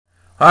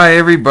Hi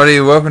everybody,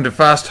 welcome to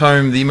Fast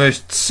Home, the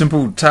most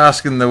simple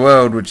task in the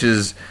world, which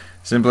is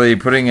simply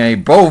putting a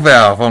ball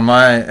valve on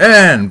my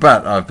urn.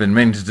 But I've been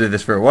meaning to do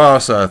this for a while,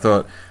 so I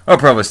thought I'll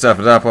probably stuff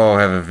it up, I'll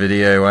have a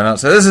video, why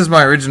not? So this is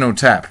my original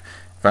tap.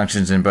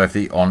 Functions in both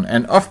the on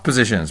and off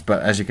positions,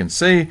 but as you can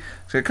see,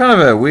 it's got kind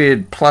of a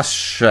weird plus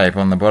shape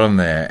on the bottom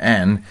there,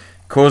 and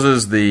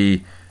causes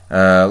the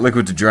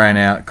liquid to drain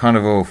out, kind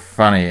of all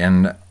funny,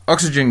 and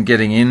oxygen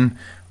getting in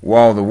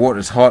while the water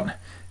is hot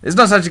is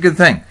not such a good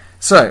thing.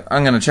 So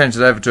I'm going to change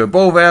it over to a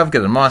ball valve,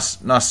 get a nice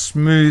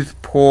smooth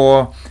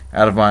pour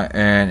out of my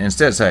urn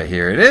instead. So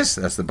here it is,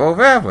 that's the ball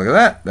valve, look at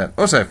that. That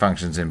also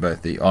functions in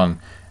both the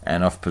on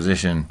and off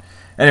position.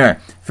 Anyway,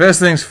 first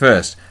things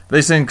first,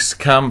 these things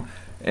come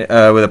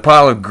with a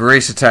pile of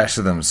grease attached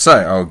to them. So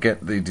I'll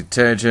get the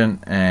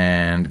detergent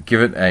and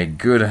give it a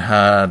good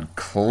hard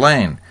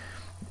clean.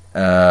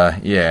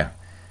 Yeah,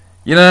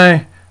 you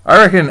know, I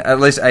reckon at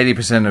least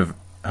 80% of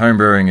home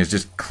brewing is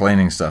just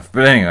cleaning stuff.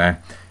 But anyway,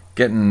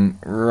 getting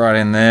right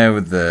in there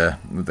with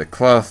the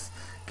cloth,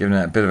 giving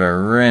it a bit of a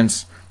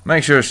rinse,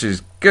 make sure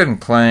she's good and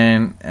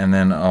clean, and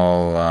then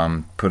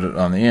I'll put it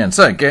on the end.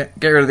 So get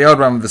rid of the old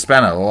one with the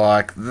spanner,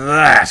 like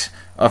that.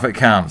 Off it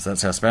comes.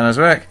 That's how spanners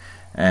work.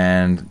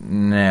 And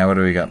now what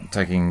do we got?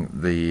 Taking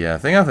the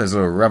thing off. There's a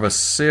little rubber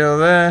seal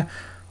there.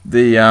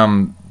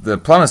 The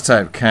plumber's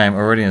tape came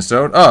already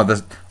installed. Oh,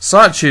 the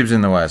side tube's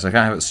in the way, so I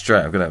can't have it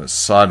straight. I've got to have it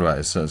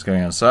sideways, so it's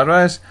going on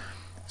sideways.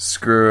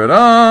 Screw it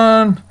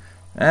on,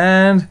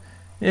 and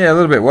yeah, a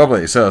little bit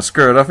wobbly, so I'll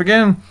screw it off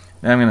again.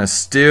 Now I'm going to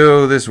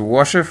steal this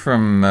washer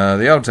from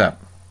the old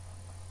tap.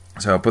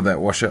 So I'll put that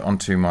washer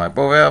onto my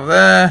ball valve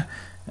there,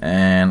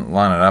 and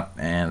line it up,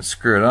 and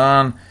screw it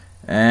on,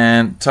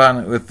 and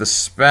tighten it with the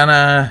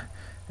spanner,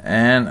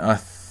 and I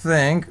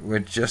think we're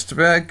just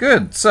about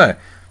good. So,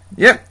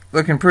 yep,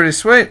 looking pretty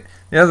sweet.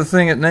 The other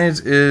thing it needs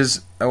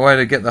is a way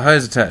to get the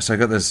hose attached. So I've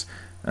got this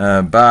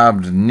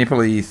barbed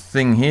nipply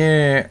thing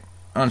here.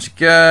 On she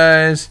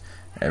goes.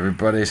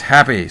 Everybody's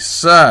happy.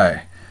 So,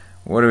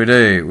 what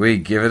do? We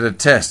give it a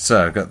test.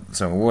 So I've got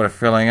some water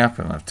filling up,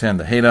 and I've turned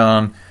the heat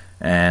on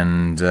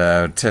and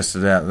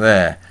tested out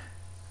there.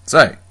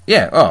 So,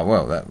 yeah, oh,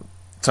 well, that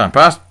time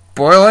passed.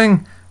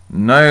 Boiling.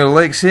 No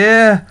leaks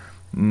here.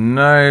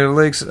 No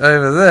leaks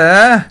over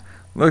there.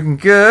 Looking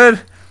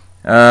good.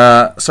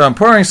 So I'm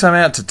pouring some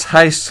out to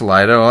taste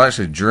later. I'll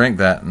actually drink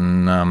that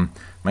and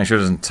make sure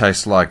it doesn't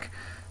taste like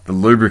the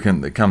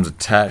lubricant that comes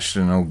attached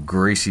and all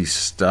greasy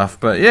stuff.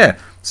 But yeah,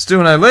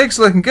 still no leaks,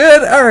 looking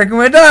good. I reckon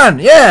we're done.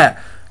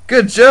 Yeah,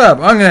 good job.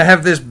 I'm going to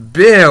have this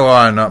beer,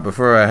 why not,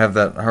 before I have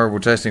that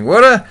horrible tasting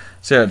water.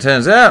 See how it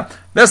turns out.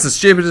 That's the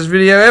stupidest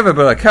video ever,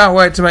 but I can't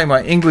wait to make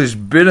my English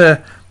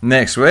bitter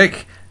next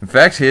week. In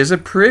fact, here's a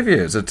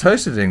preview. It's a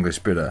toasted English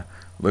bitter.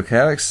 Look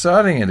how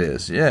exciting it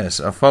is. Yes,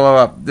 I'll follow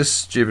up this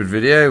stupid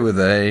video with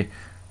a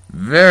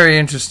very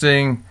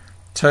interesting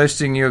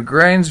toasting your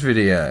grains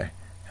video.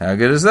 How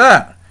good is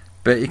that?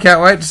 Bet you can't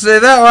wait to see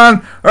that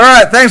one.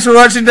 Alright, thanks for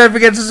watching. Don't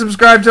forget to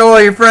subscribe to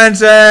all your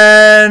friends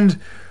and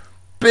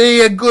be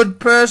a good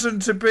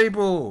person to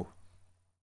people.